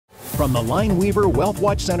From the Lineweaver Wealth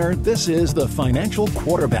Watch Center, this is the Financial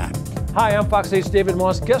Quarterback. Hi, I'm Fox 8's David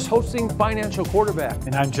Moss, guest hosting Financial Quarterback.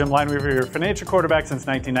 And I'm Jim Lineweaver, your Financial Quarterback since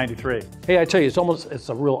 1993. Hey, I tell you, it's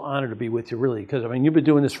a real honor to be with you, really, because, I mean, you've been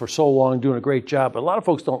doing this for so long, doing a great job, but a lot of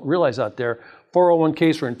folks don't realize out there,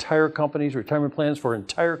 401ks for entire companies, retirement plans for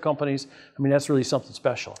entire companies. I mean, that's really something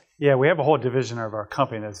special. Yeah, we have a whole division of our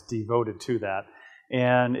company that's devoted to that.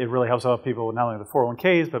 And it really helps out people not only with the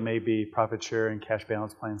 401ks, but maybe profit sharing, cash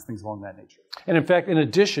balance plans, things along that nature. And in fact, in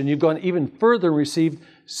addition, you've gone even further and received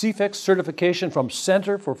CEFEX Certification from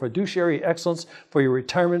Center for Fiduciary Excellence for your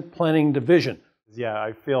retirement planning division. Yeah,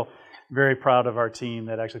 I feel very proud of our team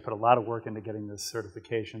that actually put a lot of work into getting this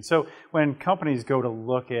certification. So when companies go to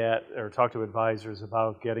look at or talk to advisors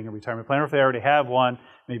about getting a retirement plan, or if they already have one,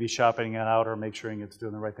 maybe shopping it out or make sure it's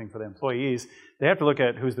doing the right thing for the employees, they have to look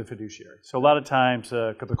at who's the fiduciary. So a lot of times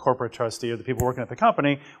the corporate trustee or the people working at the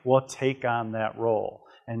company will take on that role.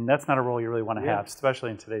 And that's not a role you really want to have,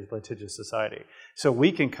 especially in today's litigious society. So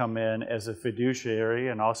we can come in as a fiduciary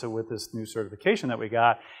and also with this new certification that we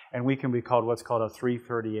got, and we can be called what's called a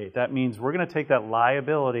 338. That means we're going to take that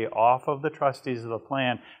liability off of the trustees of the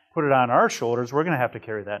plan, put it on our shoulders. We're going to have to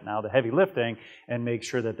carry that now, the heavy lifting, and make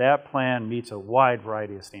sure that that plan meets a wide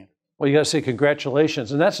variety of standards. Well, you got to say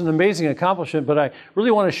congratulations. And that's an amazing accomplishment, but I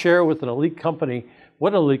really want to share with an elite company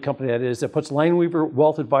what an elite company that is that puts Lineweaver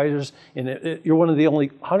Wealth Advisors in it. You're one of the only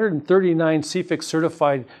 139 CEFEX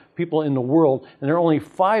certified people in the world, and there are only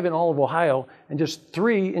 5 in all of Ohio and just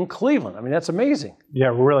 3 in Cleveland. I mean, that's amazing. Yeah,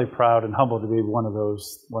 we're really proud and humbled to be one of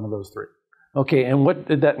those 3. Okay, and what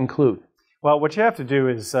did that include? Well, what you have to do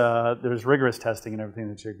is there's rigorous testing and everything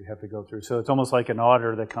that you have to go through. So it's almost like an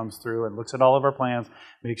auditor that comes through and looks at all of our plans,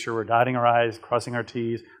 makes sure we're dotting our I's, crossing our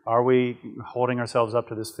T's. Are we holding ourselves up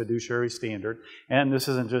to this fiduciary standard? And this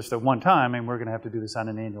isn't just a one-time, and we're going to have to do this on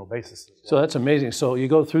an annual basis. So that's amazing. So you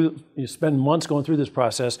spend months going through this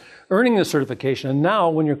process, earning the certification, and now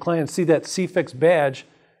when your clients see that CEFEX badge,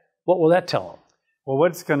 what will that tell them? Well,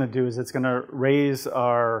 what it's going to do is it's going to raise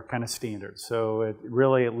our kind of standards. So it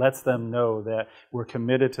really lets them know that we're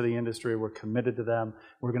committed to the industry, we're committed to them,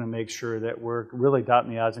 we're going to make sure that we're really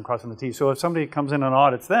dotting the I's and crossing the T's. So if somebody comes in and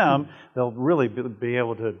audits them, they'll really be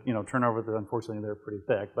able to, turn over the, unfortunately they're pretty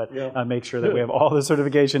thick, but make sure that we have all the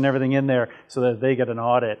certification and everything in there so that if they get an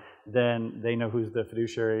audit, then they know who's the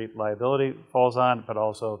fiduciary liability falls on, but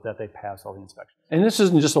also that they pass all the inspections. And this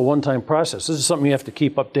isn't just a one-time process. This is something you have to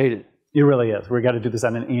keep updated. It really is. We've got to do this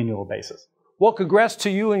on an annual basis. Well, congrats to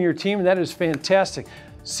you and your team. That is fantastic.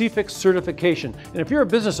 CEFEX certification. And if you're a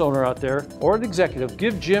business owner out there or an executive,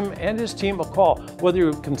 give Jim and his team a call. Whether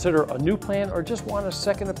you consider a new plan or just want a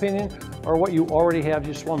second opinion or what you already have,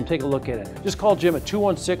 you just want to take a look at it. Just call Jim at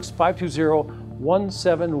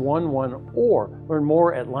 216-520-1711 or learn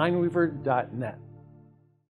more at lineweaver.net.